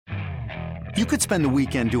You could spend the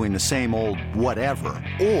weekend doing the same old whatever,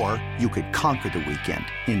 or you could conquer the weekend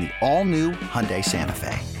in the all-new Hyundai Santa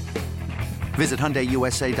Fe. Visit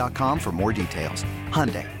HyundaiUSA.com for more details.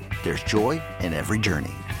 Hyundai, there's joy in every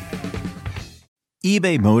journey.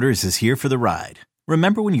 eBay Motors is here for the ride.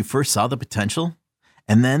 Remember when you first saw the potential?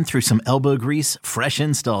 And then through some elbow grease, fresh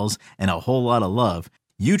installs, and a whole lot of love,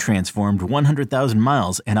 you transformed 100,000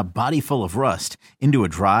 miles and a body full of rust into a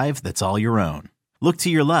drive that's all your own. Look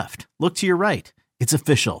to your left. Look to your right. It's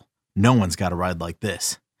official. No one's got a ride like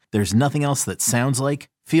this. There's nothing else that sounds like,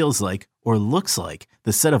 feels like, or looks like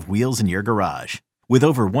the set of wheels in your garage. With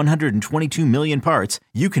over 122 million parts,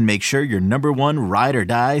 you can make sure your number one ride or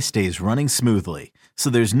die stays running smoothly.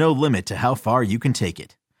 So there's no limit to how far you can take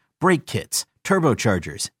it. Brake kits,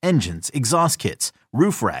 turbochargers, engines, exhaust kits,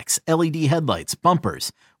 roof racks, LED headlights,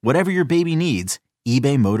 bumpers, whatever your baby needs,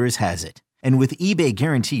 eBay Motors has it. And with eBay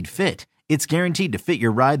Guaranteed Fit, it's guaranteed to fit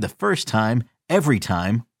your ride the first time, every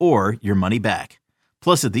time, or your money back.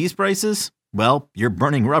 Plus, at these prices, well, you're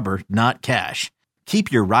burning rubber, not cash. Keep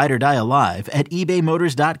your ride or die alive at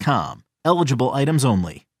ebaymotors.com. Eligible items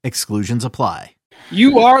only. Exclusions apply.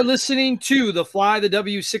 You are listening to the Fly the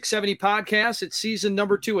W670 podcast. It's season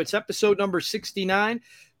number 2. It's episode number 69.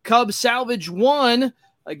 Cubs salvage 1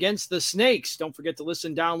 against the Snakes. Don't forget to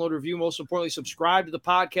listen, download, review. Most importantly, subscribe to the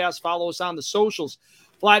podcast. Follow us on the socials.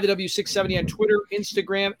 Fly the W670 on Twitter,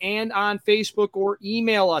 Instagram, and on Facebook, or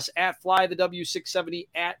email us at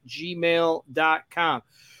flythew670@gmail.com.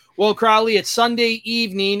 Well, Crowley, it's Sunday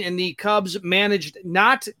evening, and the Cubs managed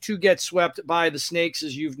not to get swept by the Snakes,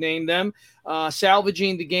 as you've named them,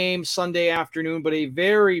 salvaging the game Sunday afternoon, but a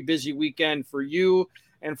very busy weekend for you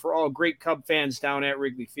and for all great Cub fans down at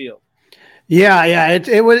Wrigley Field. Yeah,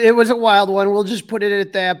 it was a wild one. We'll just put it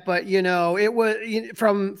at that. But it was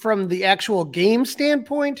from the actual game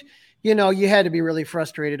standpoint. You had to be really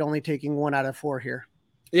frustrated only taking 1 out of 4 here.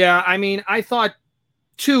 Yeah, I mean, I thought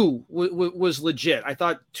 2 was legit. I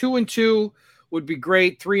thought 2 and 2 would be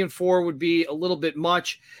great. 3 and 4 would be a little bit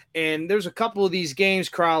much. And there's a couple of these games,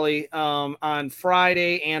 Crowley, on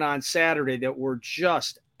Friday and on Saturday that were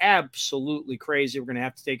just absolutely crazy. We're going to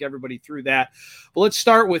have to take everybody through that. But let's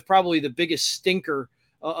start with probably the biggest stinker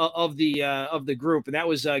of the group, and that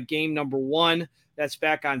was game number 1. That's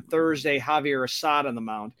back on Thursday. Javier Assad on the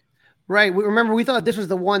mound. Right. We thought this was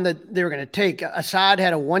the one that they were going to take. Assad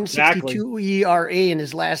had a 1.62 ERA in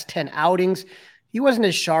his last 10 outings. He wasn't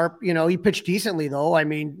as sharp. He pitched decently, though. I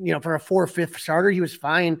mean, for a 4-5 starter, he was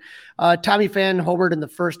fine. Tommy Pham homered in the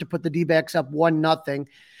first to put the D-backs up 1-0.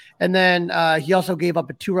 And then he also gave up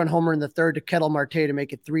a 2-run homer in the third to Ketel Marte to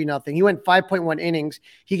make it 3-0. He went 5.1 innings.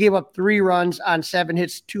 He gave up 3 runs on 7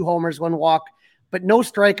 hits, 2 homers, 1 walk, but no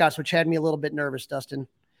strikeouts, which had me a little bit nervous, Dustin.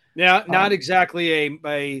 Yeah, not exactly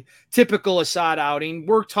a typical Assad outing.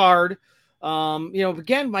 Worked hard.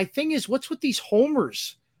 Again, my thing is, what's with these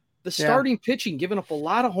homers? The starting pitching giving up a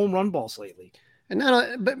lot of home run balls lately. And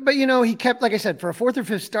not, but he kept, like I said, for a 4th or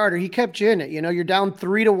 5th starter, he kept you in it. You're down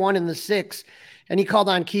 3-1 in the 6th. And he called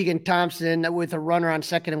on Keegan Thompson with a runner on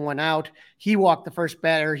second and 1 out. He walked the first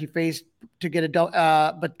batter he faced to get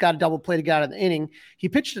but got a double play to get out of the inning. He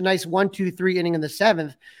pitched a nice 1-2-3 inning in the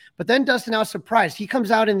 7th. But then Dustin, I was surprised. He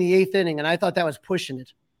comes out in the 8th inning, and I thought that was pushing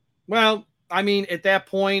it. Well, I mean, at that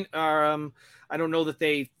point, I don't know that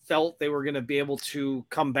they felt they were going to be able to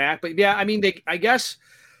come back. But, yeah, I mean, I guess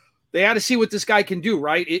they had to see what this guy can do,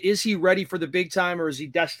 right? Is he ready for the big time, or is he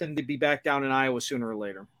destined to be back down in Iowa sooner or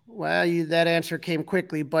later? Well, that answer came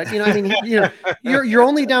quickly, but you're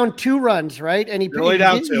only down 2 runs, right? And he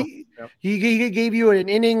gave you an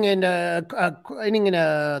inning and inning and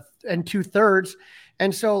 2/3,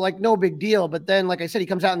 and so no big deal. But then, like I said, he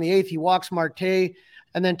comes out in the 8th, he walks Marte,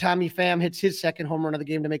 and then Tommy Pham hits his second home run of the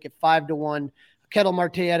game to make it 5-1. Ketel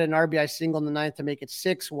Marte had an RBI single in the 9th to make it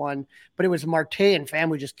 6-1, but it was Marte and Pham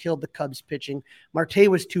who just killed the Cubs pitching. Marte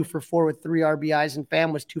was 2 for 4 with 3 RBIs, and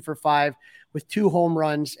Pham was 2 for 5 with 2 home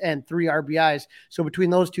runs and 3 RBIs. So between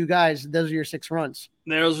those 2 guys, those are your 6 runs.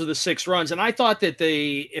 Those are the 6 runs. And I thought that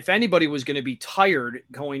if anybody was going to be tired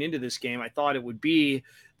going into this game, I thought it would be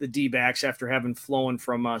the D-backs after having flown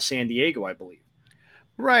from San Diego, I believe.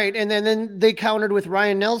 Right, and then they countered with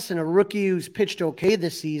Ryan Nelson, a rookie who's pitched okay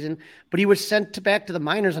this season, but he was sent back to the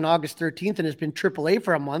minors on August 13th and has been AAA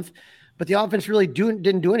for a month. But the offense really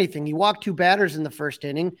didn't do anything. He walked 2 batters in the first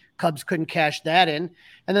inning. Cubs couldn't cash that in.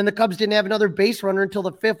 And then the Cubs didn't have another base runner until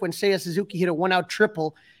the 5th when Seiya Suzuki hit a 1-out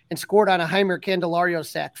triple and scored on a Heimer Candelario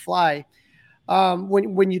sac fly.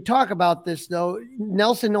 When you talk about this, though,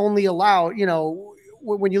 Nelson only allowed,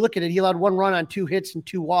 when you look at it, he allowed 1 run on 2 hits and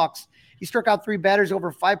 2 walks. He struck out 3 batters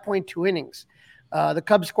over 5.2 innings. The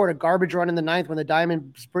Cubs scored a garbage run in the ninth when the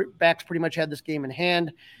Diamondbacks pretty much had this game in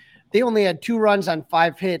hand. They only had 2 runs on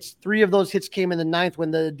 5 hits. 3 of those hits came in the ninth when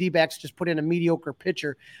the D-backs just put in a mediocre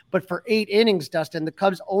pitcher. But for 8 innings, Dustin, the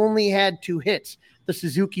Cubs only had 2 hits. The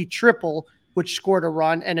Suzuki triple, which scored a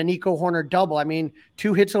run, and a Nico Horner double. I mean,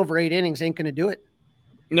 2 hits over 8 innings ain't going to do it.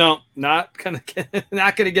 No, not gonna get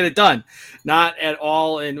it done, not at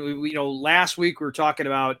all. And we last week we were talking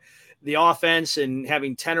about the offense and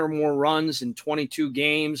having 10 or more runs in 22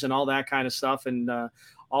 games and all that kind of stuff. And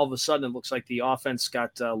all of a sudden it looks like the offense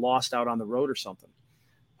got lost out on the road or something.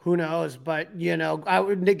 Who knows? But,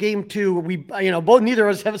 the game 2, neither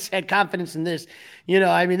of us have had confidence in this.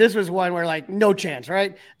 This was one where, like, no chance,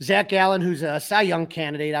 right? Zach Allen, who's a Cy Young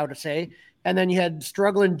candidate, I would say. And then you had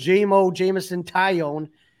struggling Jamison Tyone.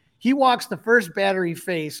 He walks the first batter he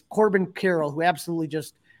faced, Corbin Carroll, who absolutely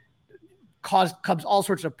just caused Cubs all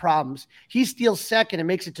sorts of problems. He steals second and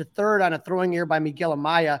makes it to third on a throwing error by Miguel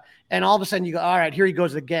Amaya. And all of a sudden you go, all right, here he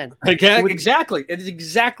goes again. Exactly. It is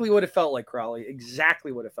exactly what it felt like, Crowley.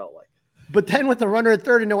 Exactly what it felt like. But then with the runner at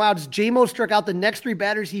third and no outs, J-Mo struck out the next 3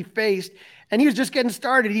 batters he faced, and he was just getting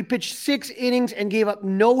started. He pitched 6 innings and gave up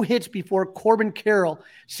no hits before Corbin Carroll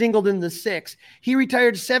singled in the 6th. He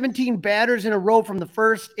retired 17 batters in a row from the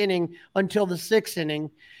first inning until the 6th inning.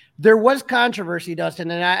 There was controversy, Dustin,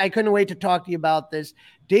 and I couldn't wait to talk to you about this.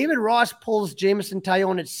 David Ross pulls Jamison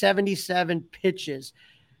Tyone at 77 pitches.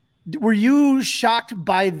 Were you shocked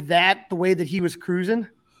by that, the way that he was cruising?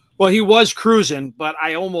 Well, he was cruising, but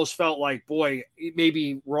I almost felt like, boy,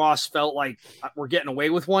 maybe Ross felt like we're getting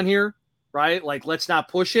away with one here, right? Like, let's not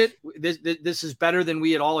push it. This is better than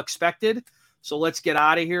we had all expected. So let's get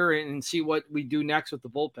out of here and see what we do next with the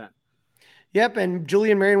bullpen. Yep, and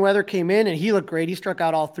Julian Merriweather came in, and he looked great. He struck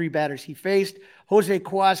out all 3 batters he faced. Jose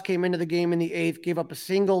Cuas came into the game in the 8th, gave up a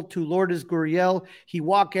single to Lourdes Gurriel. He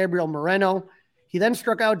walked Gabriel Moreno. He then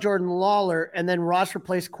struck out Jordan Lawler, and then Ross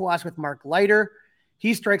replaced Cuas with Mark Leiter.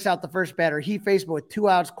 He strikes out the first batter he faced, but with 2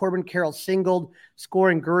 outs, Corbin Carroll singled,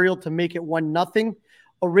 scoring Gurriel to make it 1-0.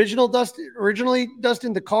 Originally,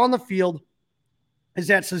 Dustin, the call on the field is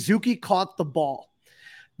that Suzuki caught the ball.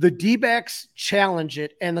 The D-backs challenged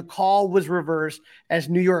it, and the call was reversed as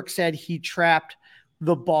New York said he trapped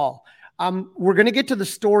the ball. We're going to get to the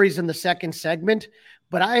stories in the second segment,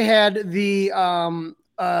 but I had the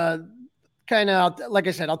kind of, like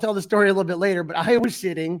I said, I'll tell the story a little bit later, but I was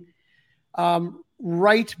sitting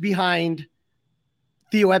right behind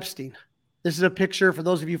Theo Epstein. This is a picture for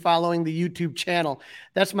those of you following the YouTube channel.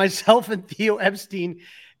 That's myself and Theo Epstein.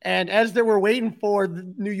 And as they were waiting for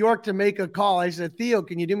New York to make a call, I said, Theo,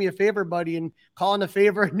 can you do me a favor, buddy, and call in a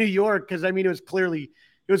favor of New York? Because it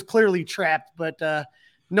was clearly trapped, but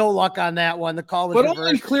no luck on that one. The call was reversed.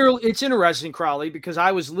 Only clearly, it's interesting, Crowley, because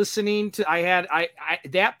I was listening to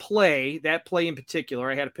that play in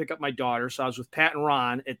particular. I had to pick up my daughter, so I was with Pat and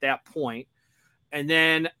Ron at that point. And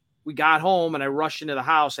then we got home and I rushed into the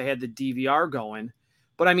house. I had the DVR going.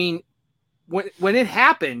 But I mean, when it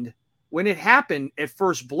happened at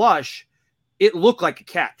first blush, it looked like a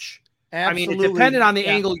catch. Absolutely. I mean, it depended on the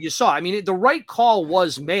angle you saw. I mean, the right call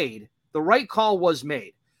was made. But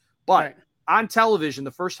on television,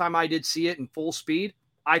 the first time I did see it in full speed,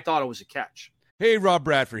 I thought it was a catch. Hey, Rob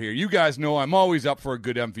Bradford here. You guys know I'm always up for a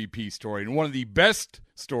good MVP story, and one of the best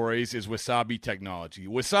stories is Wasabi Technology.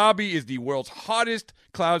 Wasabi is the world's hottest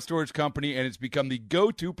cloud storage company, and it's become the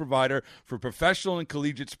go-to provider for professional and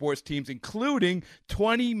collegiate sports teams, including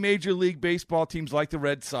 20 Major League Baseball teams like the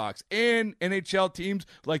Red Sox and NHL teams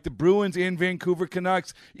like the Bruins and Vancouver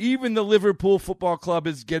Canucks. Even the Liverpool Football Club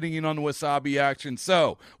is getting in on the Wasabi action.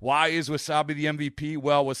 So, why is Wasabi the MVP?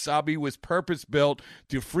 Well, Wasabi was purpose-built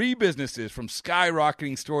to free businesses from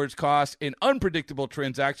skyrocketing storage costs and unpredictable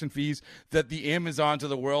transaction fees that the Amazons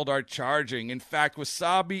of the world are charging. In fact,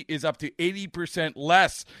 Wasabi is up to 80%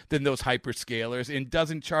 less than those hyperscalers and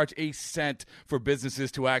doesn't charge a cent for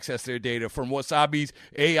businesses to access their data. From Wasabi's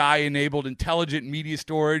AI-enabled intelligent media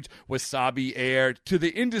storage, Wasabi Air, to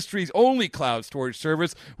the industry's only cloud storage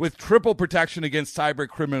service with triple protection against cyber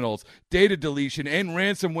criminals, data deletion, and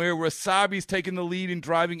ransomware, Wasabi's taken the lead in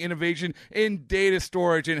driving innovation in data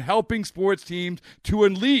storage and helping sports teams to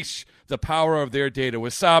unleash the power of their data.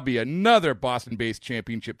 Wasabi, another Boston-based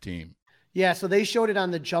championship team. Yeah, so they showed it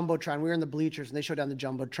on the Jumbotron. We were in the bleachers, and they showed it on the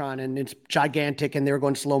Jumbotron, and it's gigantic, and they were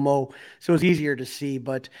going slow-mo, so it was easier to see.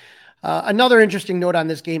 But another interesting note on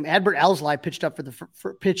this game, Adbert Alzolay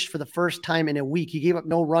pitched for the first time in a week. He gave up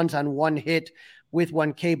no runs on 1 hit with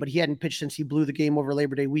 1 K, but he hadn't pitched since he blew the game over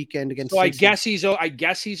Labor Day weekend against. So I guess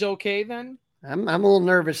he's okay then. I'm a little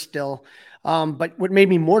nervous still. But what made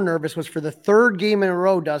me more nervous was for the third game in a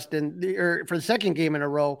row, Dustin, or for the second game in a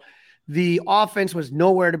row, The offense was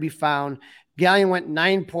nowhere to be found. Gallion went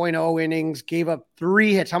 9.0 innings, gave up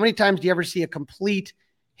 3 hits. How many times do you ever see a complete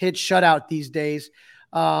hit shutout these days?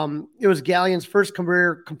 It was Gallion's first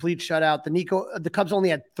career complete shutout. The Cubs only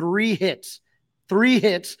had 3 hits.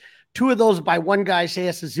 2 of those by one guy,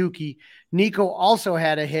 Seiya Suzuki. Nico also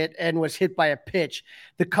had a hit and was hit by a pitch.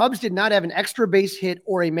 The Cubs did not have an extra base hit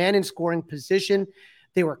or a man in scoring position.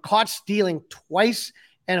 They were caught stealing twice,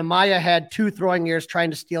 and Amaya had 2 throwing errors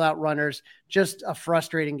trying to steal out runners. Just a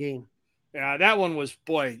frustrating game. Yeah, that one was,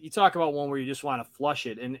 boy, you talk about one where you just want to flush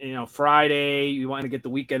it. And, Friday, you want to get the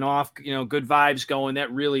weekend off, good vibes going.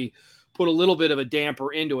 That really put a little bit of a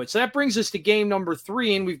damper into it. So that brings us to game number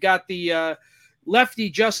 3, and we've got the lefty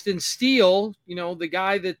Justin Steele, the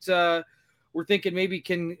guy that we're thinking maybe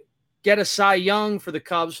can get a Cy Young for the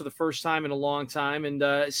Cubs for the first time in a long time. And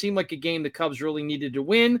it seemed like a game the Cubs really needed to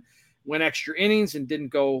win, went extra innings and didn't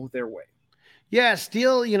go their way. Yeah,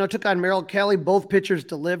 Steele, took on Merrill Kelly. Both pitchers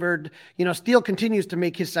delivered. Steele continues to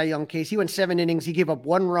make his Cy Young case. He went 7 innings. He gave up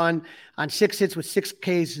 1 run on 6 hits with 6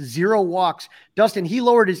 Ks, 0 walks. Dustin, he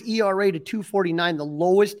lowered his ERA to 2.49, the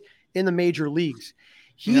lowest in the major leagues.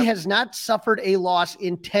 He has not suffered a loss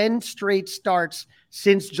in 10 straight starts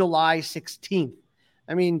since July 16th.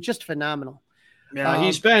 I mean, just phenomenal. Yeah,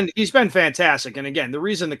 he's been fantastic. And again, the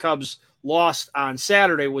reason the Cubs lost on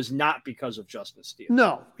Saturday was not because of Justin Steele.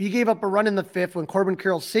 No, he gave up a run in the 5th when Corbin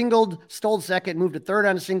Carroll singled, stole second, moved to third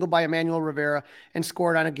on a single by Emmanuel Rivera, and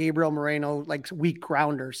scored on a Gabriel Moreno weak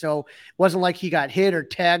grounder. So it wasn't like he got hit or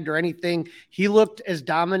tagged or anything. He looked as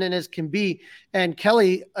dominant as can be. And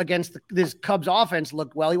Kelly against this Cubs offense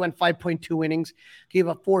looked well. He went 5.2 innings, gave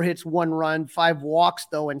up 4 hits, 1 run, 5 walks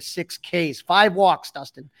though, and 6 Ks. 5 walks,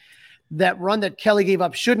 Dustin. That run that Kelly gave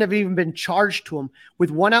up shouldn't have even been charged to him.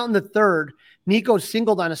 With 1 out in the 3rd, Nico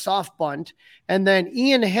singled on a soft bunt, and then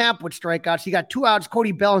Ian Happ would strike out. So he got 2 outs.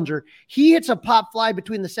 Cody Bellinger, he hits a pop fly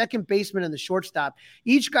between the second baseman and the shortstop.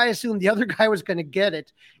 Each guy assumed the other guy was going to get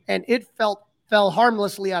it, and it fell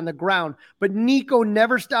harmlessly on the ground. But Nico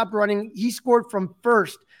never stopped running. He scored from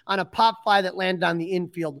first on a pop fly that landed on the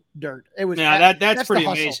infield dirt. It was that's pretty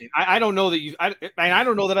amazing. I don't know that I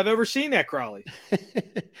don't know that I've ever seen that, Crowley.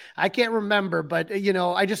 I can't remember, but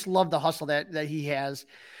I just love the hustle that he has.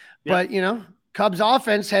 Yep. But Cubs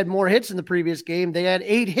offense had more hits in the previous game. They had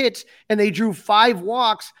 8 hits and they drew 5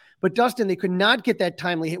 walks. But Dustin, they could not get that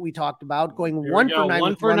timely hit we talked about, going 1 for 9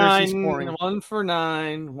 with runners scoring. 1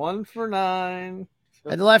 for 9.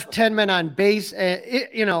 And they left 10 men on base.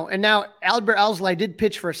 And now Albert Alzolay did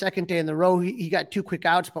pitch for a second day in the row. He got 2 quick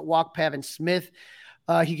outs, but walked Pavin Smith.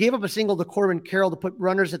 He gave up a single to Corbin Carroll to put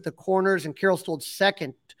runners at the corners, and Carroll stole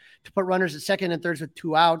second to put runners at second and thirds with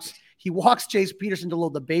 2 outs. He walks Chase Peterson to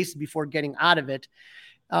load the bases before getting out of it.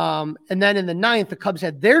 And then in the 9th, the Cubs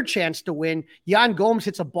had their chance to win. Yan Gomes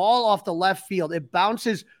hits a ball off the left field. It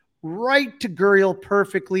bounces right to Gurriel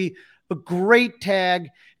perfectly. A great tag,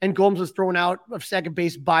 and Gomes was thrown out of second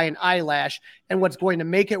base by an eyelash. And what's going to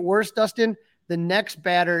make it worse, Dustin, the next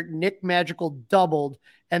batter, Nick Magical, doubled,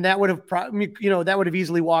 and that would have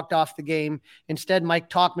easily walked off the game. Instead, Mike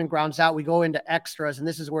Tauchman grounds out. We go into extras, and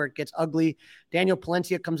this is where it gets ugly. Daniel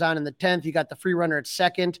Palencia comes on in the 10th. You got the free runner at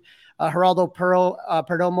second. Geraldo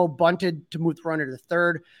Perdomo bunted to move the runner to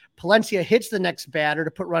third. Palencia hits the next batter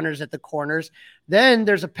to put runners at the corners. Then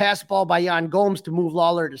there's a pass ball by Yan Gomes to move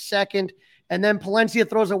Lawler to second. And then Palencia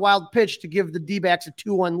throws a wild pitch to give the D-backs a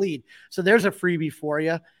 2-1 lead. So there's a freebie for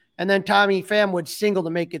you. And then Tommy Pham would single to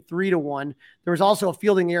make it 3-1. There was also a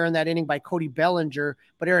fielding error in that inning by Cody Bellinger,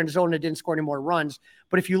 but Arizona didn't score any more runs.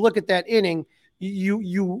 But if you look at that inning,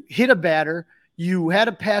 you hit a batter, you had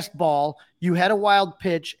a passed ball, you had a wild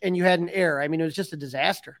pitch, and you had an error. I mean, it was just a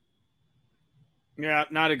disaster. Yeah,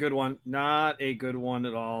 not a good one. Not a good one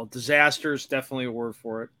at all. Disaster is definitely a word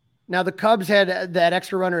for it. Now, the Cubs had that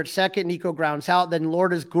extra runner at second. Nico grounds out. Then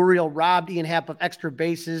Lourdes Gurriel robbed Ian Happ of extra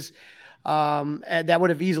bases. And that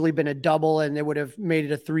would have easily been a double, and they would have made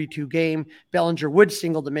it a 3-2 game. Bellinger would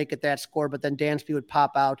single to make it that score, but then Dansby would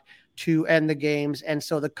pop out to end the games. And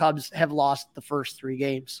so the Cubs have lost the first 3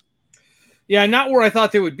 games. Yeah, not where I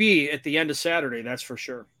thought they would be at the end of Saturday, that's for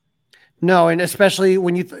sure. No, and especially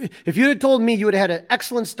when if you had told me you would have had an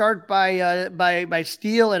excellent start by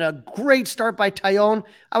Steele and a great start by Tyone,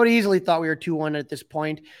 I would have easily thought we were 2-1 at this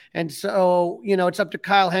point. And so, it's up to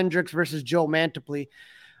Kyle Hendricks versus Joe Mantiply.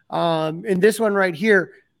 In this one right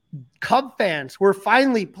here, Cub fans were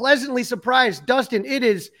finally pleasantly surprised. Dustin, it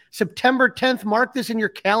is September 10th. Mark this in your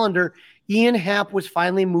calendar. Ian Happ was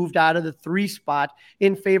finally moved out of the 3 spot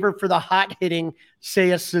in favor for the hot-hitting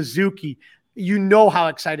Seiya Suzuki. You know how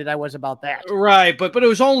excited I was about that. Right, but it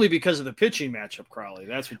was only because of the pitching matchup, Crowley.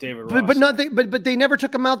 That's what David Ross. But they never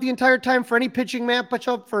took him out the entire time for any pitching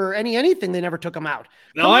matchup for anything. They never took him out.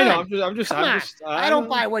 No, I know. I don't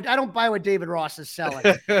buy what David Ross is selling.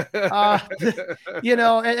 And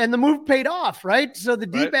the move paid off, right? So the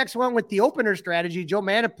D-backs went with the opener strategy. Joe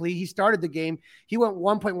Manaply, he started the game. He went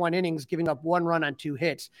 1.1 innings, giving up 1 run on 2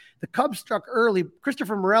 hits. The Cubs struck early.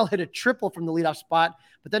 Christopher Morel hit a triple from the leadoff spot,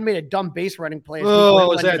 but then made a dumb base running play.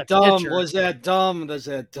 Was that dumb?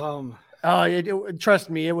 Trust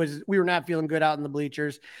me, we were not feeling good out in the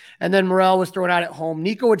bleachers. And then Morel was thrown out at home.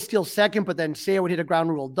 Nico would steal second, but then Seiya would hit a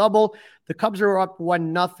ground rule double. The Cubs were up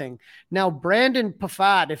 1-0. Now, Brandon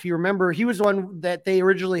Pafad, if you remember, he was the one that they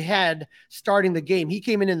originally had starting the game. He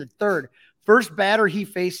came in the third. First batter he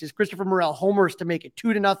faces, Christopher Morel homers to make it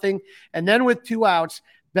 2-0. And then with 2 outs,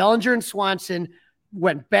 Bellinger and Swanson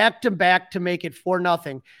went back to back to make it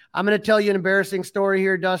 4-0. I'm going to tell you an embarrassing story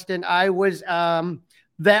here, Dustin. I was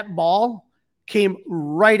that ball came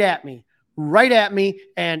right at me,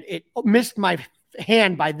 and it missed my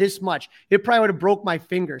hand by this much. It probably would have broke my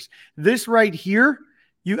fingers. This right here,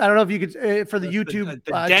 I don't know if you could for the YouTube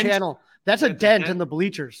channel. That's a dent in the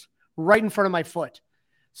bleachers right in front of my foot.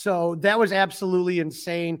 So that was absolutely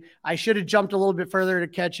insane. I should have jumped a little bit further to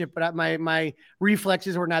catch it, but my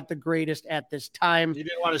reflexes were not the greatest at this time. You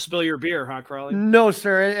didn't want to spill your beer, huh, Crowley? No,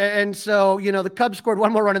 sir. And so, the Cubs scored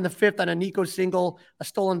 1 more run in the 5th on a Nico single, a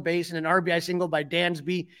stolen base, and an RBI single by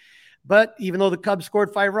Dansby. But even though the Cubs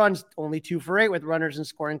scored 5 runs, only 2 for 8 with runners in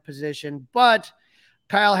scoring position. But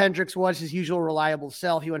Kyle Hendricks was his usual reliable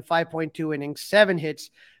self. He went 5.2 innings, 7 hits,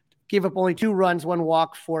 gave up only 2 runs, 1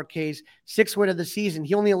 walk, 4 Ks, 6th win of the season.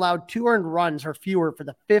 He only allowed 2 earned runs or fewer for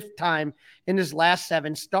the 5th time in his last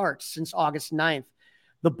 7 starts since August 9th.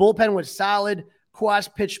 The bullpen was solid. Kwas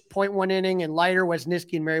pitched 0.1 inning, and Leiter,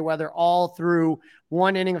 Wesniewski, and Merriweather all threw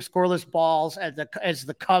 1 inning of scoreless balls as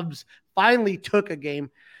the Cubs finally took a game.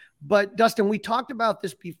 But, Dustin, we talked about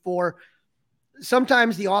this before.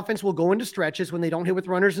 Sometimes the offense will go into stretches when they don't hit with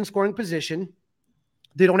runners in scoring position.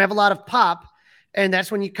 They don't have a lot of pop. And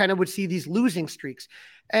that's when you kind of would see these losing streaks.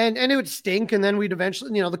 And it would stink. And then we'd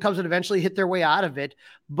eventually, the Cubs would eventually hit their way out of it.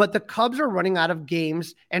 But the Cubs are running out of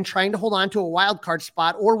games and trying to hold on to a wild card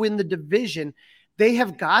spot or win the division. They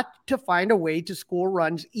have got to find a way to score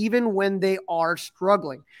runs even when they are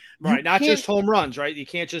struggling. Right. Not just home runs, right? You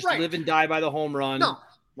can't just live and die by the home run. No.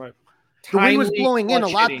 Right. The wind was blowing in a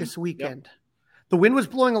lot this weekend. Yep. The wind was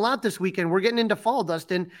blowing a lot this weekend. We're getting into fall,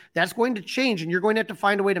 Dustin. That's going to change, and you're going to have to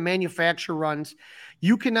find a way to manufacture runs.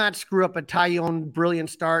 You cannot screw up a Tyone brilliant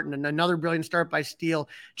start and another brilliant start by Steele.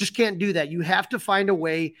 Just can't do that. You have to find a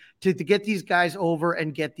way to get these guys over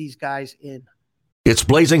and get these guys in. It's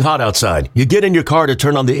blazing hot outside. You get in your car to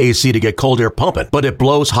turn on the AC to get cold air pumping, but it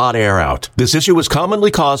blows hot air out. This issue is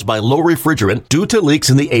commonly caused by low refrigerant due to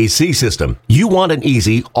leaks in the AC system. You want an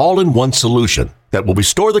easy, all-in-one solution that will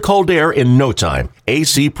restore the cold air in no time.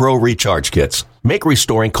 AC Pro Recharge Kits make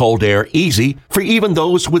restoring cold air easy for even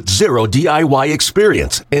those with zero DIY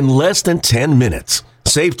experience in less than 10 minutes.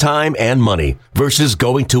 Save time and money versus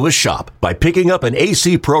going to a shop by picking up an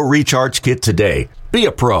AC Pro Recharge Kit today. Be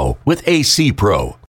a pro with AC Pro.